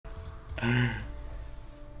Alright,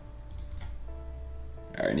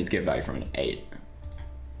 I need to get value from an 8.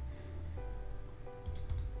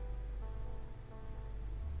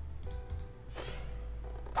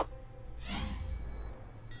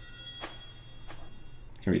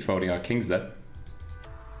 Gonna be folding our kings there.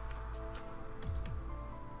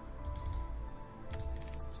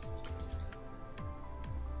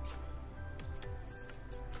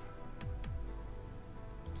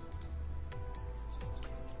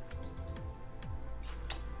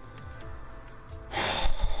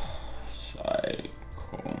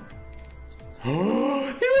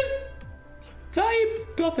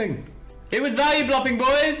 Bluffing. It was value bluffing,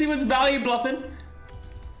 boys. He was value bluffing.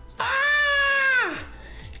 Ah!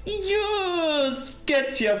 Yes!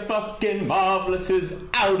 Get your fucking marvelouses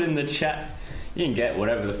out in the chat. You can get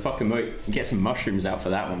whatever the fuck you can get some mushrooms out for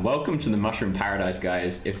that one. Welcome to the mushroom paradise,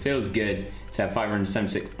 guys. It feels good to have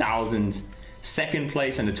 576,000 second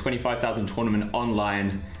place and a 25,000 tournament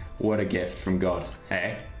online. What a gift from God.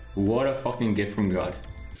 Hey, what a fucking gift from God.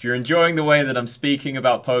 If you're enjoying the way that I'm speaking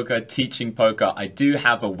about poker, teaching poker, I do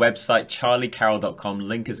have a website, charliecarrel.com.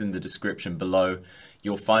 Link is in the description below.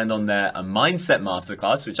 You'll find on there a mindset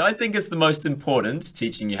masterclass, which I think is the most important,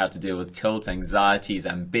 teaching you how to deal with tilt, anxieties,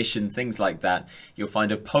 ambition, things like that. You'll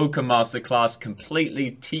find a poker masterclass completely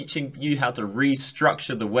teaching you how to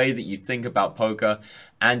restructure the way that you think about poker.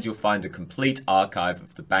 And you'll find a complete archive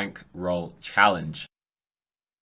of the bankroll challenge.